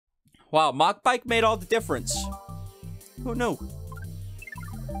Wow, Mach Bike made all the difference. Who knew?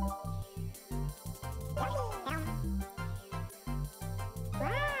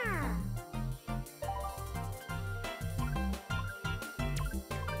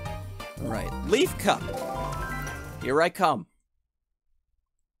 Alright, Leaf Cup. Here I come.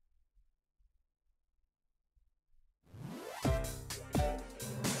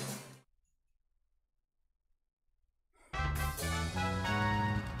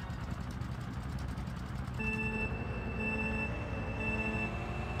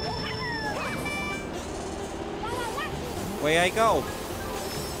 Away I go.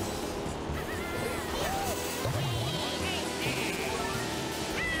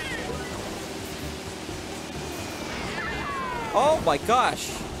 Oh my gosh.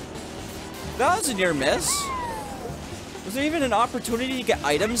 That was a near miss. Was there even an opportunity to get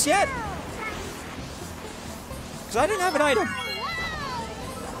items yet? Because I didn't have an item.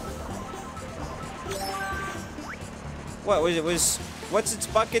 What was it? What's its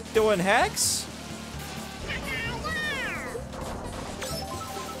bucket doing, Hex?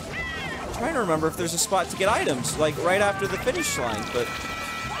 I'm trying to remember if there's a spot to get items, like right after the finish line, but...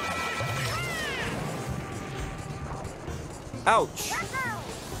 Ouch.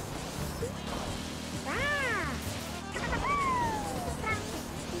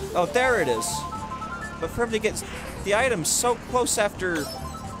 Oh, there it is. But for him to get the item so close after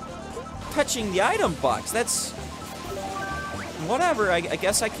touching the item box, that's... Whatever, I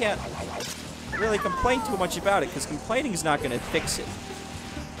guess I can't really complain too much about it, because complaining is not going to fix it.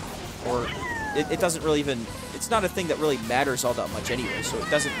 Or, it doesn't really even... It's not a thing that really matters all that much anyway, so it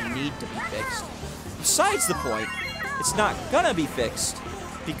doesn't need to be fixed. Besides the point, it's not gonna be fixed,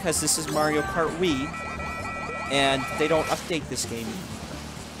 because this is Mario Kart Wii, and they don't update this game.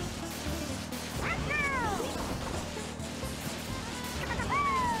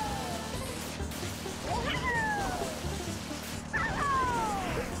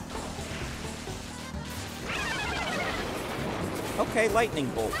 Okay, lightning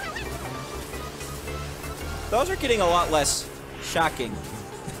bolt. Those are getting a lot less shocking.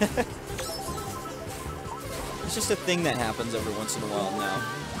 It's just a thing that happens every once in a while now.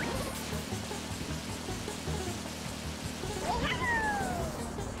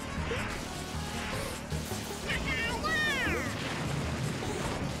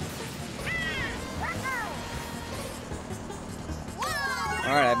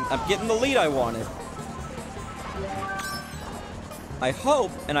 Alright, I'm getting the lead I wanted. I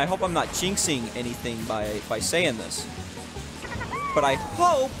hope, and I hope I'm not jinxing anything by saying this, but I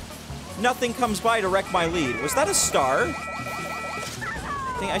hope nothing comes by to wreck my lead. Was that a star?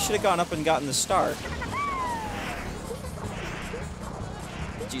 I think I should have gone up and gotten the star.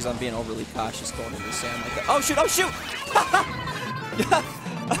 Jeez, I'm being overly cautious going into the sand like that. Oh shoot, oh shoot!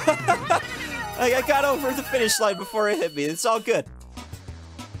 I got over the finish line before it hit me. It's all good.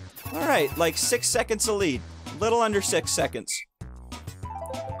 Alright, like 6 seconds of lead. Little under 6 seconds.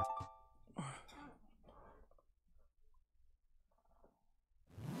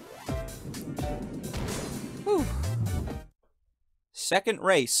 Whew. Second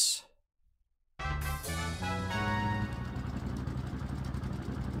race.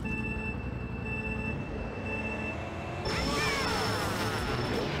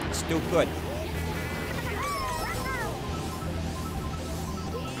 Still good.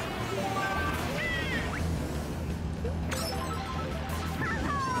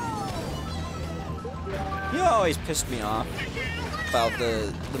 You always pissed me off about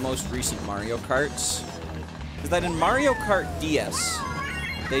the most recent Mario Karts is that in Mario Kart DS,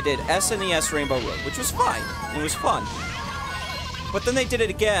 they did SNES Rainbow Road, which was fine. It was fun. But then they did it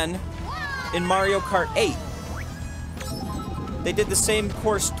again in Mario Kart 8. They did the same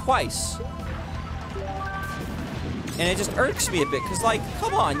course twice. And it just irks me a bit, because, like,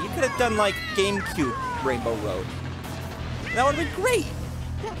 come on, you could have done, like, GameCube Rainbow Road. That would have been great.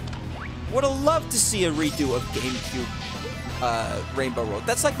 Would have loved to see a redo of GameCube Rainbow Road.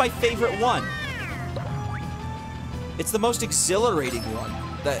 That's, like, my favorite one. It's the most exhilarating one.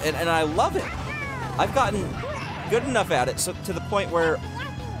 And I love it. I've gotten good enough at it so, to the point where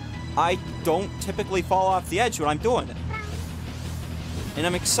I don't typically fall off the edge when I'm doing it. And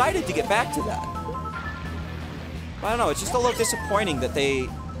I'm excited to get back to that. I don't know, it's just a little disappointing that they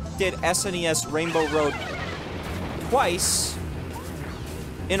did SNES Rainbow Road twice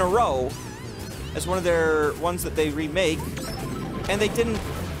in a row as one of their ones that they remake, and they didn't,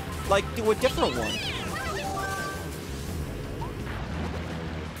 like, do a different one.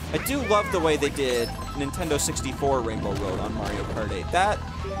 I do love the way they did Nintendo 64 Rainbow Road on Mario Kart 8.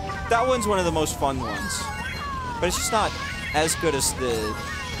 That one's one of the most fun ones. But it's just not as good as the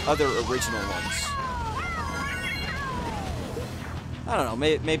other original ones. I don't know,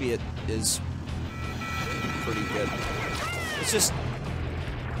 maybe it is pretty good. It's just,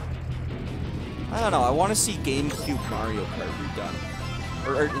 I don't know, I want to see GameCube Mario Kart redone.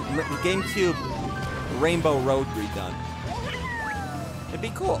 Or GameCube Rainbow Road redone. It'd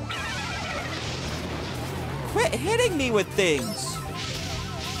be cool. Quit hitting me with things!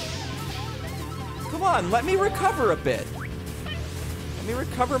 Come on, let me recover a bit. Let me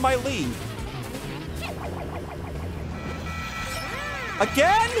recover my lead.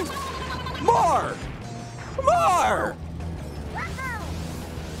 Again? More! More!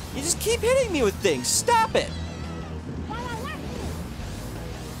 You just keep hitting me with things. Stop it!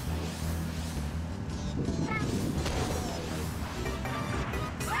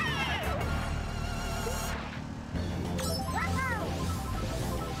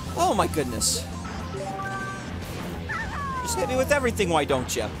 Oh my goodness. Just hit me with everything, why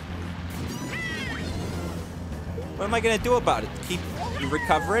don't you? What am I gonna do about it? Keep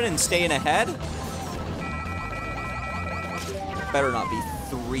recovering and staying ahead? Better not be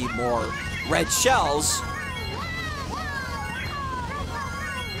 3 more red shells.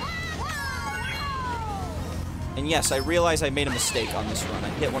 And yes, I realize I made a mistake on this run. I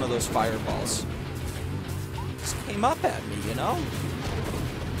hit one of those fireballs. Just came up at me, you know?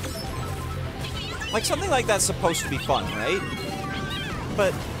 Like, something like that's supposed to be fun, right?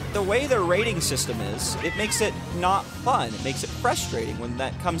 But the way their rating system is, it makes it not fun. It makes it frustrating when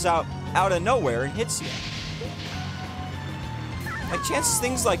that comes out of nowhere and hits you. Like, chances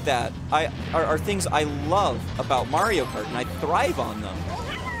things like that are things I love about Mario Kart, and I thrive on them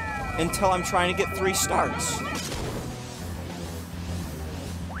until I'm trying to get 3 stars.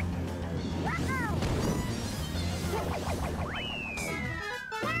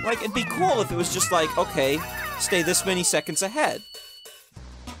 Like, it'd be cool if it was just like, okay, stay this many seconds ahead.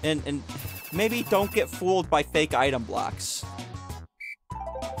 And maybe don't get fooled by fake item blocks.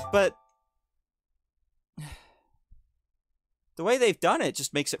 But the way they've done it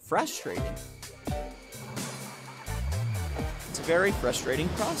just makes it frustrating. It's a very frustrating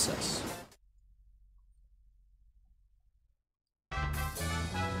process.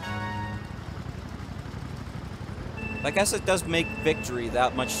 I guess it does make victory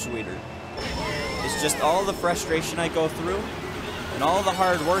that much sweeter. It's just all the frustration I go through and all the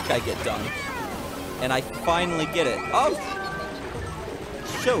hard work I get done. And I finally get it. Oh!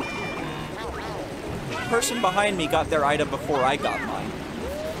 Shoot! The person behind me got their item before I got mine.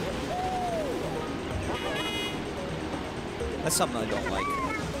 That's something I don't like.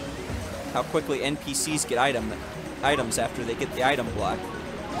 How quickly NPCs get items after they get the item block.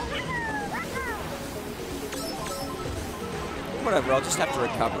 Whatever, I'll just have to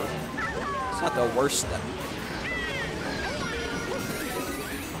recover. It's not the worst then.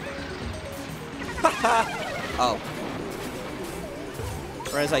 Haha! Oh.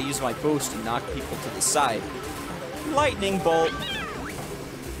 Whereas I use my boost and knock people to the side. Lightning bolt!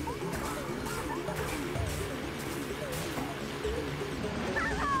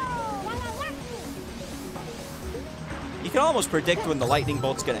 You can almost predict when the lightning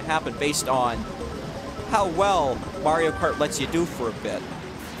bolt's gonna happen based on how well Mario Kart lets you do for a bit.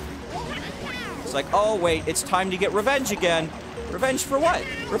 It's like, oh wait, it's time to get revenge again. Revenge for what?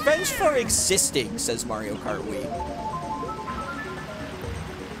 Revenge for existing, says Mario Kart Wii.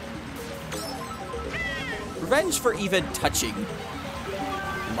 Revenge for even touching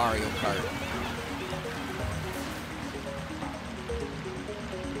Mario Kart.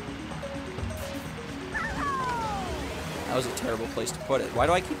 That was a terrible place to put it. Why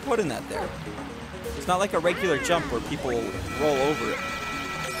do I keep putting that there? It's not like a regular jump where people roll over it.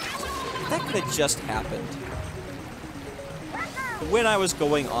 That could have just happened when I was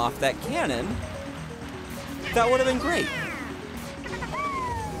going off that cannon. That would have been great.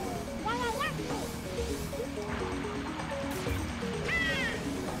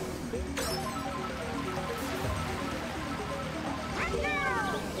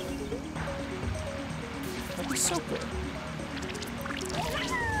 That'd be so good.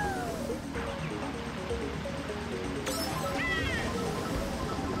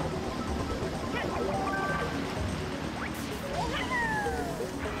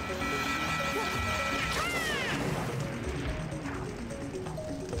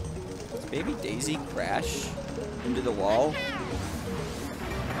 Baby Daisy crash into the wall.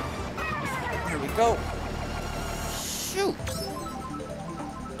 There we go. Shoot!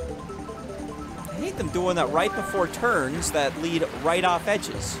 I hate them doing that right before turns that lead right off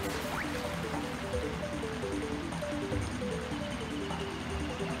edges.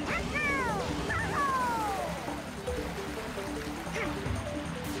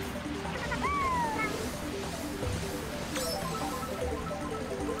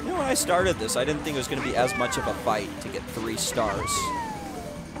 I started this, I didn't think it was going to be as much of a fight to get 3 stars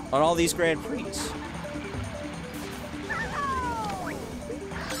on all these Grand Prix.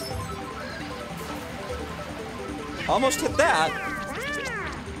 Almost hit that.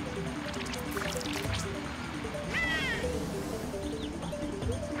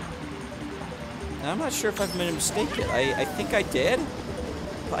 I'm not sure if I've made a mistake yet. I think I did,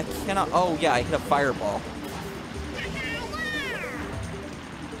 but I cannot. Oh, yeah, I hit a fireball.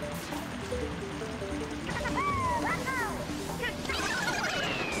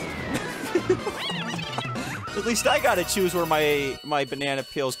 At least I gotta choose where my banana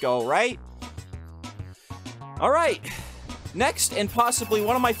peels go, right? All right. Next, and possibly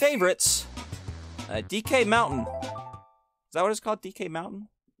one of my favorites, DK Mountain. Is that what it's called? DK Mountain?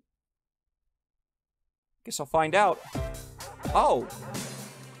 Guess I'll find out. Oh,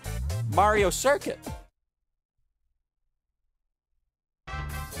 Mario Circuit. Oh,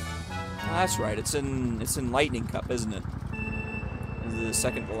 that's right. It's in Lightning Cup, isn't it? This is the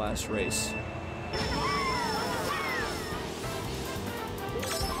second to last race.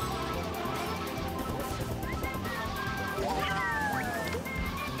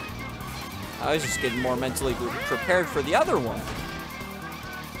 I was just getting more mentally prepared for the other one.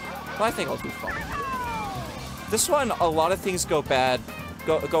 But I think I'll do fine. This one, a lot of things go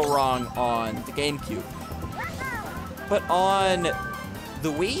wrong on the GameCube. But on the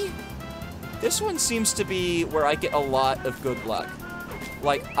Wii, this one seems to be where I get a lot of good luck.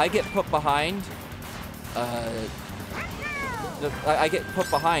 Like, I get put behind, I get put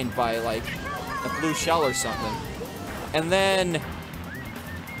behind by, like, a blue shell or something. And then,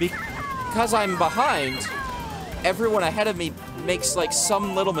 because I'm behind, everyone ahead of me makes, like,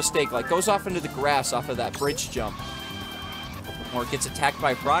 some little mistake, like, goes off into the grass off of that bridge jump. Or gets attacked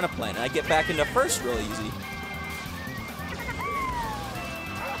by a piranha plant, and I get back into first real easy.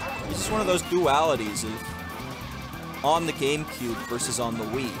 It's just one of those dualities of on the GameCube versus on the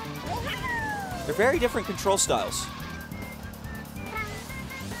Wii. They're very different control styles.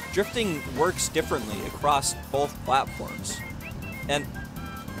 Drifting works differently across both platforms. And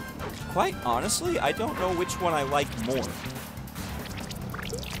quite honestly, I don't know which one I like more.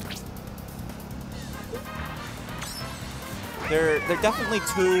 They're definitely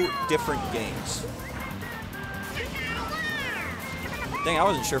two different games. Dang, I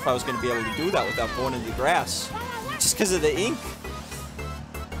wasn't sure if I was going to be able to do that without going into the grass. Just because of the ink.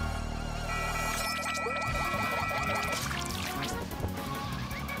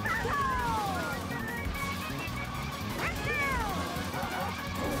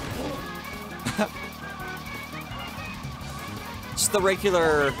 Just the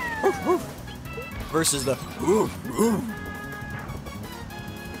regular versus the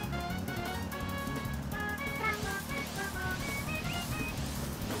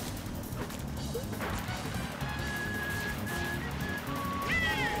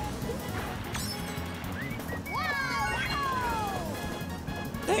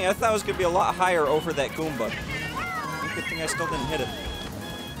Dang, I thought it was going to be a lot higher over that Goomba. Good thing I still didn't hit it.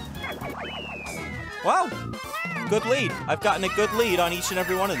 Wow! Good lead. I've gotten a good lead on each and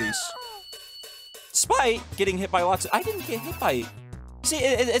every one of these. Despite getting hit by lots of... I didn't get hit by... See,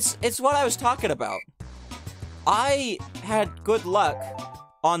 it's what I was talking about. I had good luck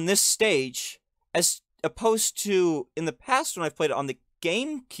on this stage as opposed to in the past when I've played it on the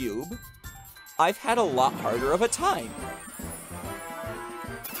GameCube, I've had a lot harder of a time.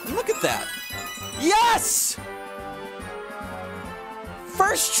 Look at that. Yes!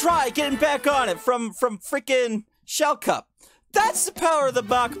 First try getting back on it from freaking Shell Cup. That's the power of the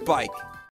Mach Bike.